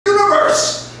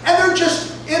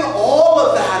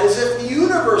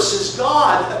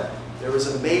There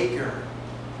is a maker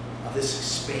of this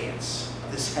expanse,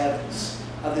 of this heavens,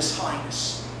 of this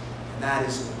highness. And that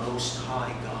is the Most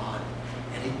High God.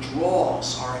 And it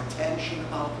draws our attention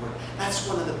upward. That's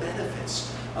one of the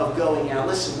benefits of going out.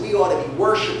 Listen, we ought to be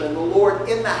worshiping the Lord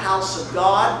in the house of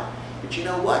God. But you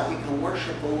know what? You can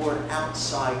worship the Lord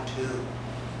outside too.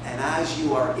 And as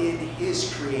you are in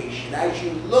His creation, as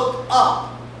you look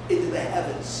up into the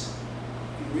heavens,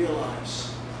 you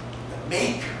realize the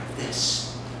maker of this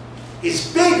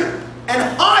is bigger and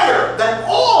higher than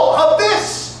all of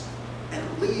this. And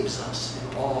it leaves us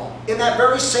in awe. In that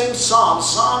very same Psalm,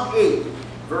 Psalm 8,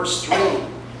 verse 3,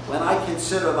 when I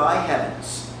consider thy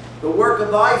heavens, the work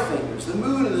of thy fingers, the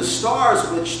moon and the stars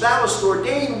which thou hast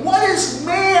ordained, what is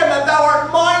man that thou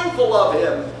art mindful of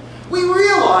him? We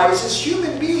realize as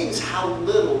human beings how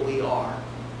little we are,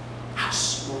 how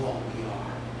small we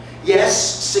are. Yes,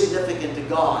 significant to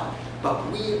God,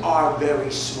 but we are very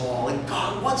small. And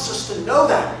God wants us to know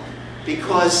that,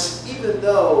 because even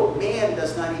though man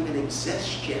does not even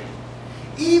exist yet,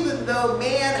 even though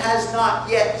man has not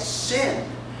yet sinned,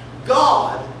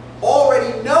 God,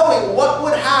 already knowing what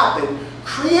would happen,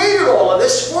 created all of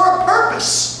this for a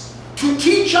purpose, to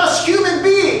teach us human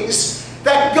beings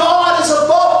that God is above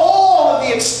all of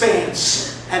the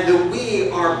expanse, and that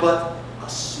we are but a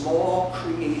small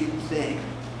created thing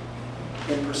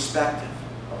in perspective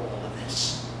of all of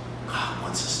this. God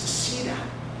wants us to see that.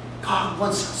 God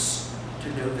wants us to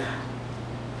know that.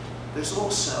 There's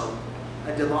also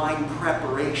a divine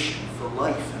preparation for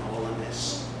life in all of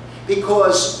this,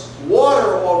 because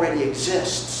water already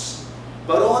exists.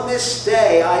 But on this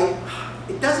day,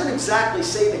 it doesn't exactly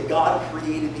say that God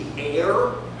created the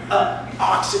air,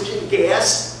 oxygen,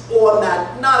 gas, on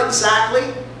that. Not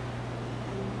exactly.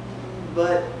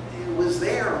 But it was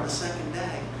there on the second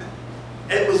day.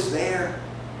 It was there.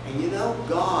 And you know,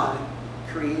 God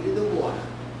created the water.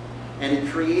 And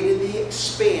He created the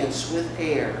expanse with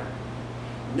air,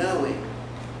 knowing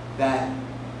that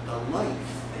the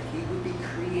life that He would be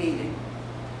creating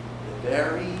the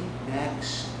very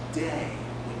next day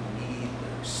would need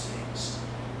those things.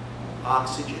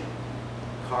 Oxygen,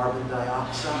 carbon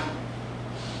dioxide.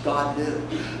 God knew.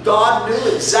 God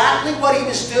knew exactly what He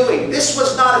was doing. This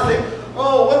was not a thing,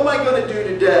 oh, what am I going to do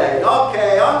today?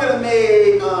 Okay, I'm going to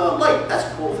make light.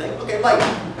 That's a cool thing. Okay, light.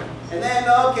 And then,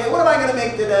 okay, what am I going to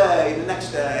make today, the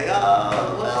next day?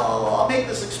 Well, I'll make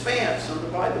this expanse and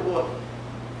divide the water.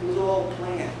 It was all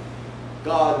planned.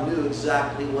 God knew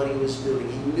exactly what He was doing.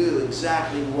 He knew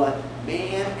exactly what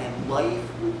man and life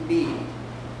would need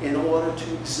in order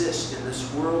to exist in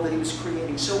this world that He was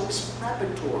creating. So it was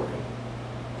preparatory.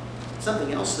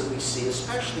 Something else that we see,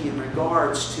 especially in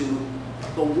regards to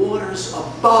the waters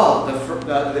above the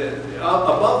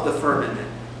firmament,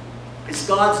 is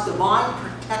God's divine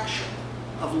protection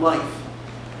of life.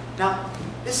 Now,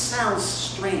 this sounds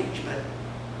strange, but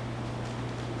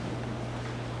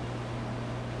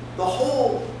the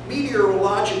whole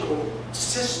meteorological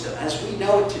system as we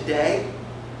know it today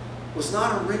was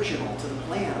not original to the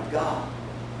plan of God.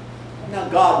 Now,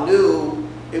 God knew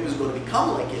it was going to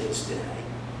become like it is today.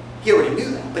 He already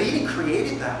knew that, but He didn't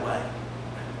create it that way.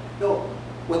 No,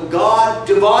 when God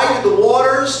divided the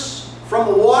waters from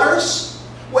the waters,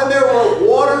 when there were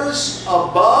waters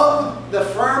above the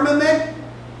firmament,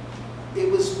 it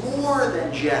was more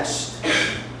than just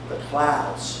the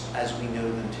clouds as we know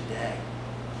them today.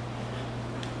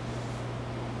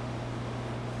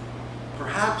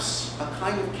 Perhaps a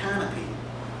kind of canopy,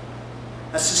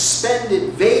 a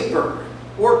suspended vapor,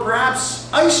 or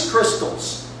perhaps ice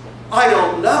crystals. I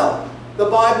don't know. The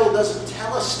Bible doesn't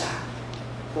tell us that.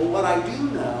 But what I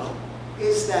do know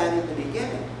is that in the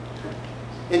beginning,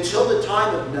 until the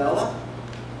time of Noah,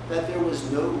 that there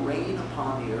was no rain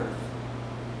upon the earth.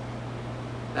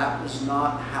 That was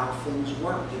not how things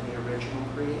worked in the original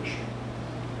creation.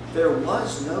 There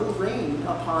was no rain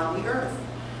upon the earth.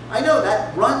 I know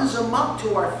that runs amok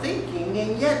to our thinking,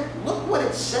 and yet look what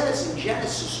it says in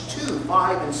Genesis 2,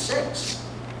 5, and 6.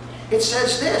 It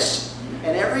says this,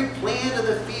 and every plant of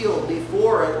the field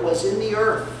before it was in the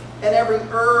earth, and every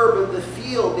herb of the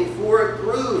field before it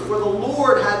grew, for the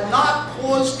Lord had not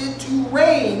caused it to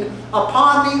rain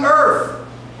upon the earth,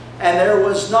 and there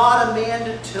was not a man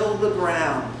to till the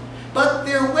ground. But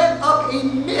there went up a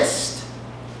mist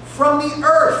from the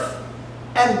earth,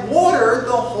 and watered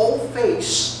the whole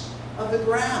face of the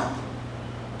ground.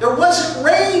 There wasn't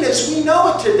rain as we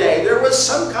know it today. There was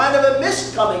some kind of a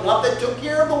mist coming up that took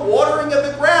care of the watering of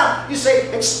the ground. You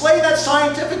say, explain that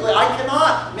scientifically. I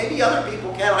cannot. Maybe other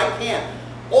people can. I can't.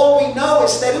 All we know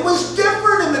is that it was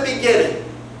different in the beginning.